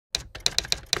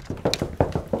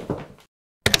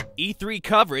E3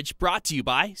 coverage brought to you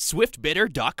by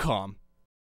SwiftBidder.com.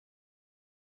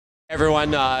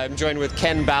 Everyone, I'm joined with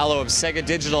Ken Ballo of Sega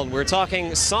Digital, and we're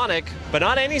talking Sonic, but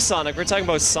not any Sonic. We're talking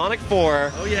about Sonic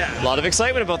 4. Oh yeah. A lot of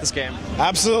excitement about this game.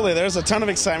 Absolutely, there's a ton of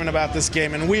excitement about this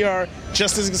game, and we are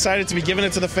just as excited to be giving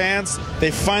it to the fans.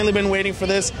 They've finally been waiting for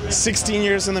this, 16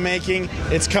 years in the making.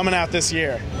 It's coming out this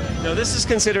year. Now, this is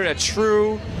considered a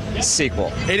true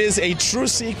sequel. It is a true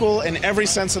sequel in every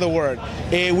sense of the word.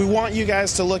 We want you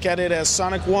guys to look at it as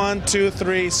Sonic 1, 2,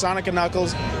 3, Sonic and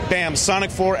Knuckles, bam,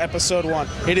 Sonic 4 Episode 1.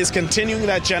 It is continuing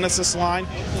that Genesis line.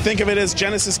 Think of it as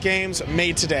Genesis games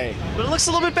made today. But it looks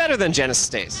a little bit better than Genesis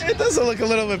days. It does look a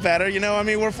little bit better, you know. I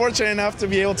mean, we're fortunate enough to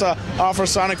be able to offer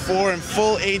Sonic 4 in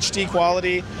full HD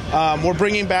quality. We're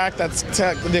bringing back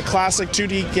the classic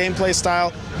 2D gameplay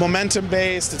style,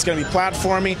 momentum-based. It's going to be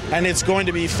platforming, and it's going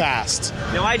to be fast.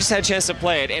 Now, I just had a chance to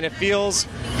play it, and it feels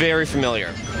very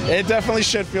familiar. It definitely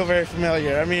should feel very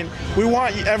familiar. I mean, we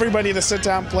want everybody to sit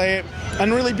down, play it,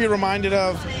 and really be reminded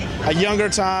of a younger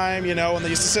time, you know, when they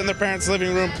used to sit in their parents'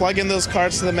 living room, plug in those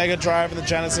carts to the Mega Drive and the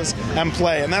Genesis, and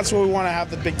play. And that's what we want to have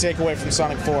the big takeaway from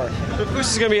Sonic 4. Of course,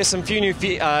 there's going to be some few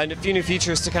new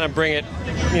features to kind of bring it,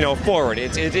 you know, forward.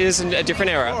 It is a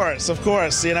different era. Of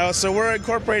course, you know. So we're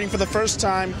incorporating for the first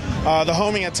time the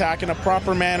homing attack in a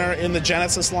proper manner in the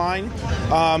Genesis line.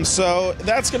 So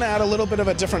that's going to add a little bit of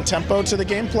a different tempo to the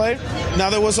gameplay. Now,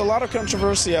 there was a lot of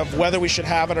controversy of whether we should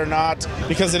have it or not,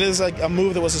 because it is a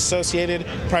move that was associated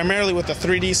primarily with the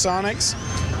 3D Sonics.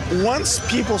 Once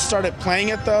people started playing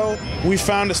it, though, we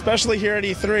found, especially here at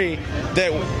E3, that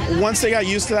once they got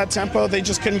used to that tempo, they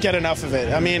just couldn't get enough of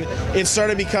it. I mean, it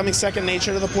started becoming second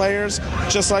nature to the players,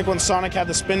 just like when Sonic had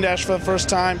the spin dash for the first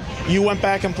time. You went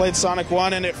back and played Sonic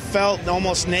 1, and it felt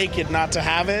almost naked not to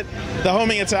have it. The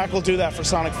homing attack will do that for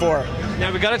Sonic 4.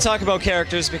 Now, we got to talk about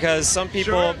characters, because some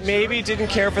people maybe didn't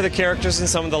care for the characters in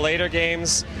some of the later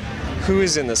games. Who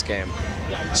is in this game?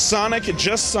 Sonic,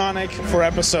 just Sonic for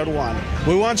Episode 1.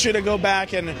 We want you to go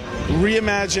back and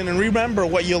reimagine and remember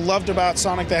what you loved about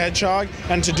Sonic the Hedgehog,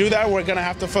 and to do that, we're going to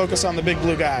have to focus on the big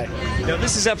blue guy. Now,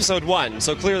 this is Episode 1,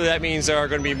 so clearly that means there are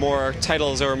going to be more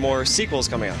titles or more sequels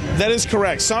coming out. That is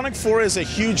correct. Sonic 4 is a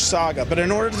huge saga, but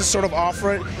in order to sort of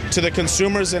offer it to the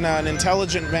consumers in an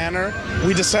intelligent manner,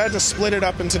 we decided to split it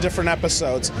up into different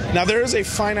episodes. Now, there is a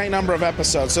finite number of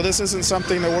episodes, so this isn't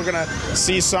something that we're going to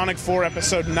see Sonic 4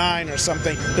 Episode 9 or something.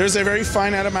 There's a very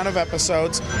finite amount of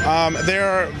episodes. They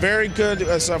are very good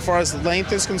as far as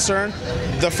length is concerned.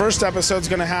 The first episode is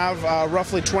going to have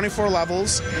roughly 24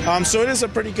 levels, so it is a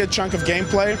pretty good chunk of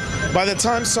gameplay. By the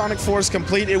time Sonic 4 is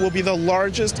complete, it will be the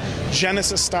largest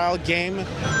Genesis-style game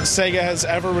Sega has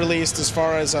ever released as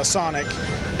far as Sonic.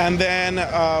 And then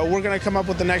we're going to come up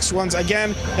with the next ones,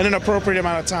 again, in an appropriate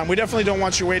amount of time. We definitely don't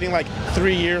want you waiting like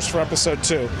 3 years for Episode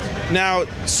 2. Now,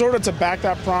 sort of to back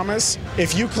that promise,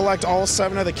 if you collect all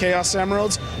 7 of the Chaos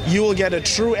Emeralds, you will get a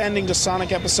true ending to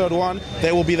Sonic Episode 1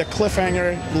 that will be the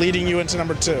cliffhanger leading you into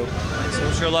number 2. So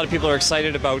I'm sure a lot of people are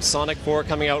excited about Sonic 4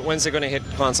 coming out. When's it going to hit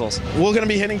consoles? We're going to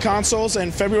be hitting consoles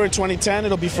in February 2010.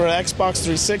 It'll be for Xbox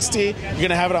 360. You're going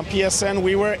to have it on PSN,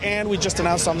 WiiWare, and we just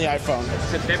announced on the iPhone.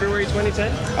 Is it February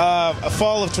 2010?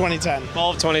 Fall of 2010.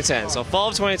 Fall of 2010. So fall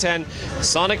of 2010,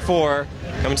 Sonic 4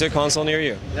 coming to a console near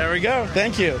you. There we go.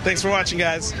 Thank you. Thanks for watching,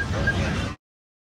 guys.